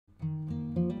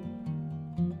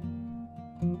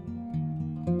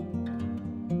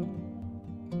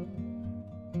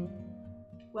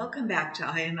Welcome back to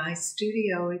I&I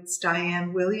Studio. It's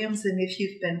Diane Williams, and if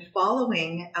you've been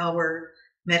following our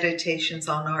Meditations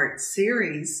on Art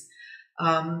series,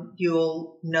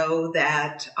 you'll know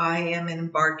that I am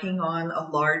embarking on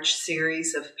a large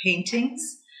series of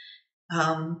paintings.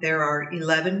 There are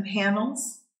 11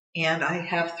 panels, and I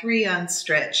have 3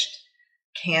 unstretched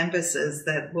canvases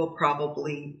that will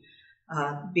probably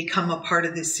become a part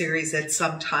of this series at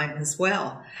some time as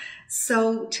well.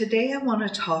 So today I want to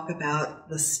talk about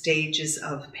the stages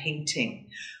of painting.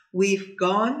 We've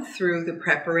gone through the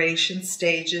preparation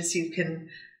stages. You can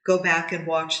go back and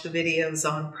watch the videos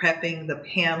on prepping the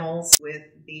panels with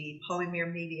the polymer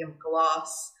medium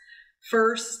gloss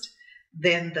first,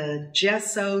 then the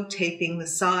gesso, taping the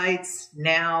sides.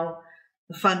 Now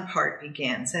the fun part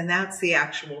begins, and that's the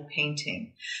actual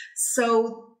painting.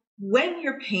 So when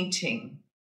you're painting,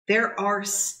 there are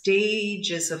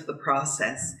stages of the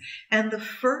process, and the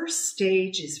first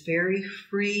stage is very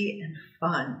free and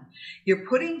fun. You're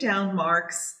putting down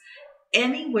marks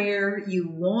anywhere you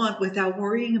want without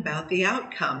worrying about the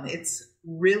outcome. It's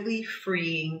really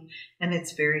freeing and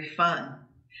it's very fun.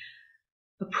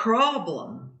 The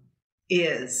problem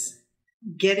is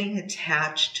getting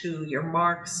attached to your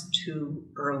marks too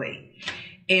early.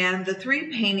 And the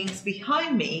 3 paintings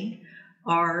behind me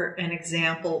are an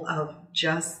example of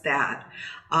just that.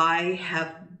 I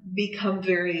have become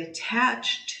very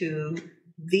attached to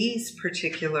these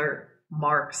particular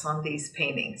marks on these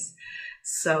paintings.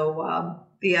 So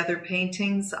the other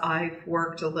paintings I've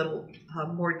worked a little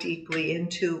more deeply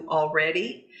into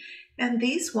already, and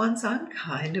these ones I'm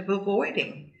kind of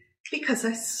avoiding because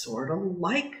I sort of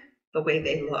like the way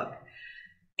they look.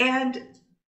 And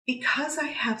because I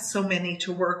have so many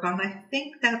to work on, I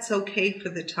think that's okay for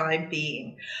the time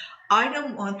being. I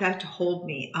don't want that to hold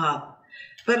me up,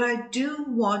 but I do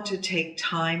want to take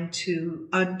time to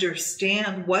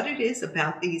understand what it is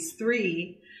about these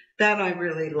 3 that I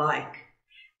really like.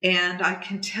 And I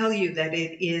can tell you that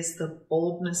it is the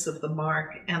boldness of the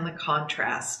mark and the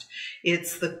contrast.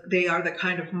 They are the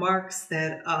kind of marks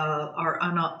that are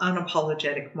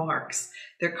unapologetic marks.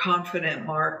 They're confident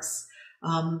marks.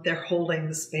 They're holding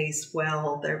the space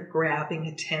well. They're grabbing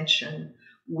attention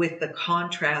with the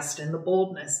contrast and the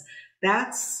boldness.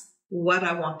 That's what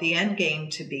I want the end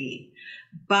game to be.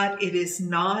 But it is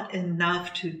not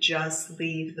enough to just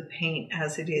leave the paint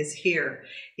as it is here.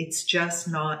 It's just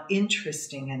not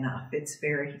interesting enough. It's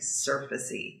very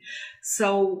surfacey.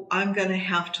 So I'm going to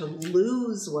have to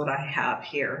lose what I have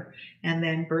here and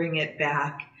then bring it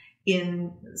back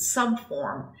in some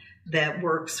form that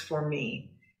works for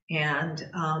me. And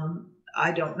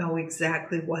I don't know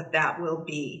exactly what that will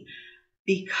be.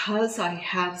 Because I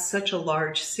have such a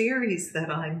large series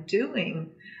that I'm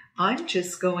doing, I'm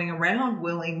just going around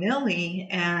willy-nilly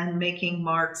and making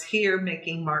marks here,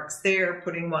 making marks there,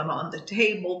 putting one on the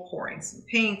table, pouring some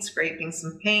paint, scraping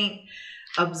some paint,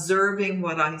 observing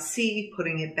what I see,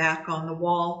 putting it back on the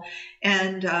wall.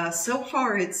 And so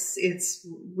far, it's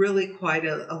really quite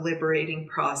a liberating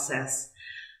process.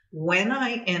 When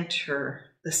I enter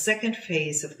the second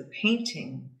phase of the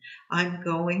painting, I'm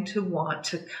going to want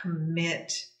to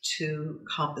commit to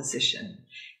composition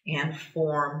and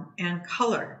form and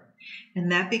color.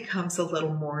 And that becomes a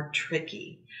little more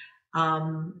tricky.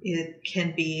 It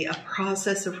can be a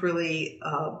process of really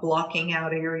blocking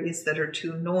out areas that are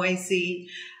too noisy,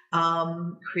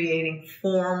 creating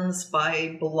forms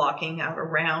by blocking out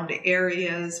around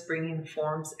areas, bringing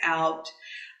forms out,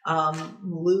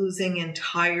 losing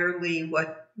entirely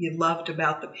what you loved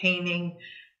about the painting,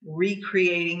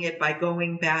 recreating it by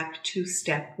going back to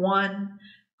step 1.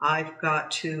 I've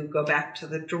got to go back to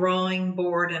the drawing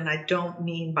board, and I don't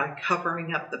mean by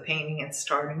covering up the painting and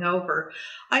starting over.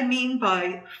 I mean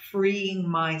by freeing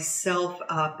myself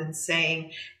up and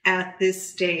saying, at this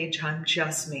stage, I'm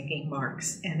just making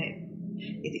marks, and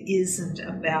it isn't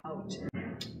about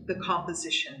the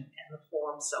composition and the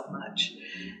form so much.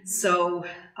 So,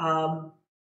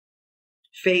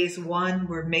 phase 1,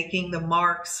 we're making the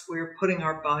marks, we're putting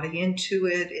our body into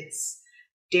it. It's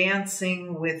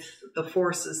dancing with the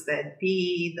forces that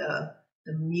be, the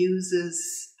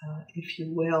muses, if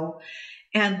you will.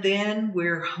 And then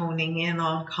we're honing in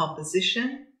on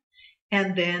composition,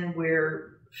 and then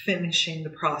we're finishing the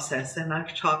process. And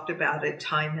I've talked about it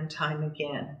time and time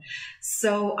again.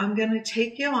 So I'm going to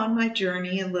take you on my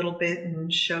journey a little bit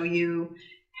and show you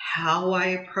how I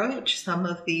approach some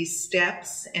of these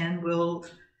steps, and you'll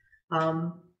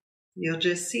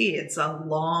just see it's a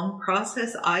long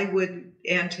process. I would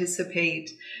anticipate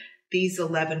these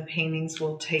 11 paintings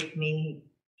will take me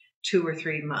 2 or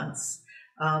 3 months,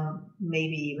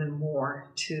 maybe even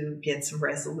more, to get some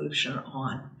resolution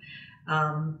on.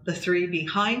 The three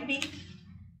behind me,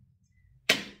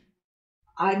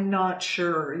 I'm not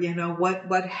sure. You know,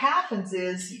 what happens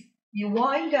is you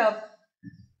wind up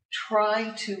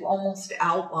trying to almost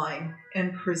outline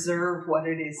and preserve what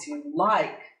it is you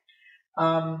like.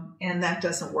 And that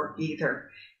doesn't work either.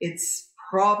 It's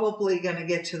probably going to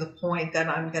get to the point that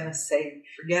I'm going to say,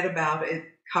 forget about it,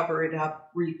 cover it up,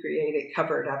 recreate it,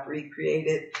 cover it up, recreate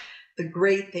it. The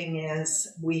great thing is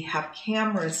we have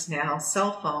cameras now,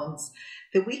 cell phones,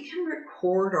 that we can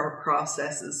record our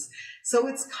processes. So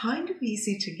it's kind of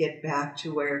easy to get back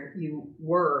to where you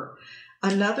were.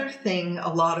 Another thing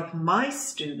a lot of my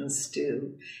students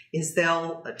do is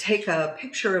they'll take a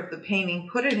picture of the painting,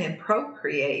 put it in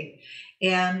Procreate,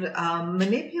 and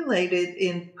manipulate it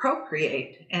in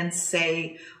Procreate and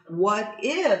say, what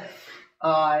if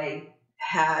I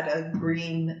had a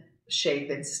green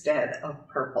shape instead of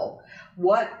purple?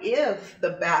 What if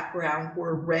the background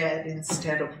were red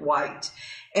instead of white?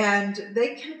 And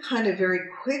they can kind of very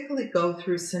quickly go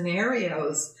through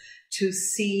scenarios to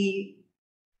see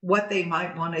what they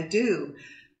might want to do.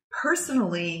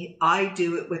 Personally, I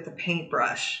do it with a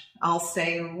paintbrush. I'll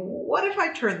say, what if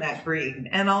I turn that green?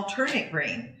 And I'll turn it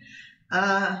green.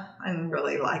 I don't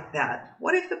really like that.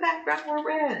 What if the background were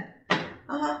red?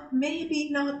 Maybe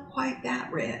not quite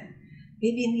that red.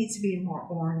 Maybe it needs to be more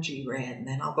orangey red, and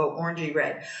then I'll go orangey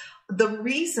red. The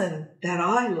reason that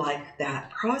I like that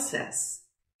process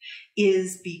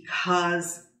is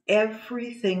because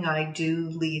everything I do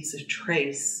leaves a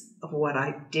trace of what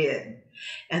I did.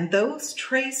 And those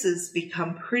traces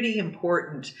become pretty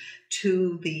important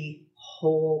to the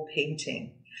whole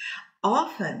painting.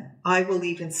 Often, I will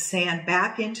even sand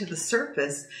back into the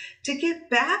surface to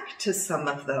get back to some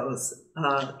of those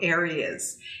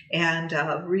areas and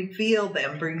reveal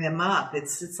them, bring them up.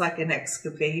 It's like an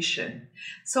excavation.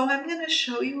 So I'm going to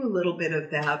show you a little bit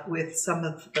of that with some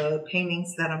of the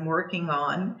paintings that I'm working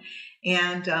on.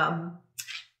 And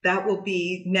that will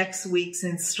be next week's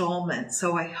installment.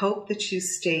 So I hope that you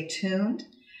stay tuned.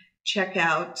 Check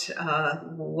out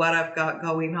what I've got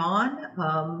going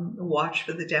on. Watch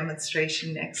for the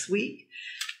demonstration next week.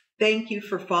 Thank you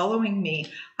for following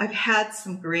me. I've had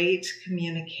some great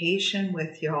communication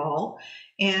with y'all,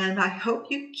 and I hope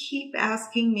you keep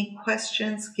asking me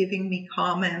questions, giving me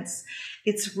comments.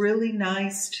 It's really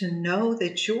nice to know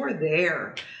that you're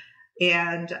there,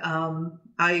 and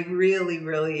I really,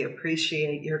 really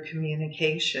appreciate your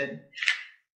communication.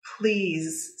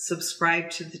 Please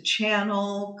subscribe to the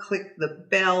channel, click the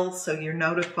bell so you're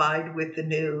notified with the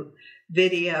new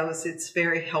videos. It's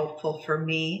very helpful for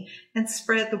me, and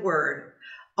spread the word.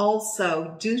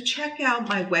 Also, do check out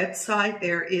my website.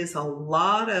 There is a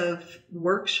lot of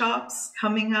workshops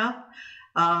coming up.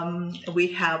 We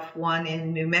have one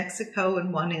in New Mexico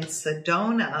and one in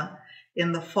Sedona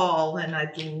in the fall, and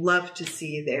I'd love to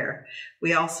see you there.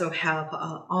 We also have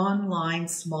online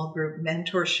small group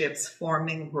mentorships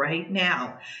forming right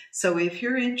now. So if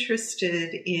you're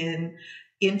interested in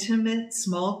intimate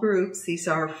small groups, these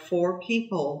are 4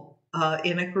 people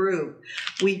in a group.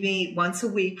 We meet once a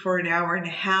week for an hour and a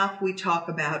half. We talk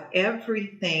about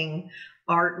everything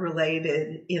art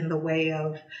related in the way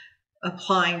of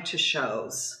applying to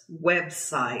shows,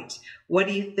 website, what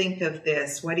do you think of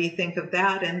this? What do you think of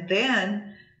that? And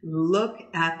then look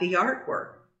at the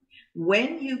artwork.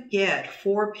 When you get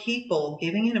 4 people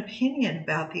giving an opinion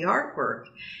about the artwork,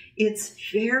 it's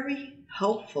very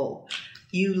helpful.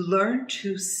 You learn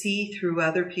to see through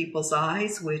other people's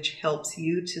eyes, which helps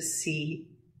you to see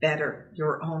better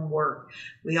your own work.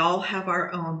 We all have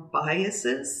our own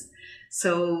biases.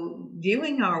 So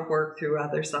viewing our work through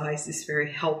others' eyes is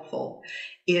very helpful.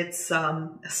 It's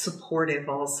supportive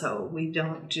also. We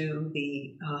don't do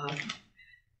the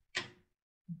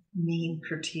mean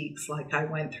critiques like I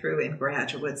went through in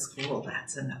graduate school.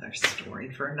 That's another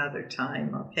story for another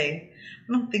time, okay?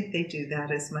 I don't think they do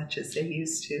that as much as they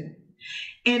used to.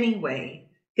 Anyway,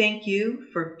 thank you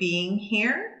for being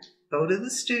here. Go to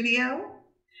the studio.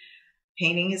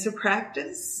 Painting is a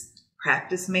practice.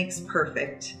 Practice makes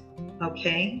perfect.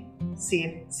 Okay,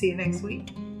 see you next week.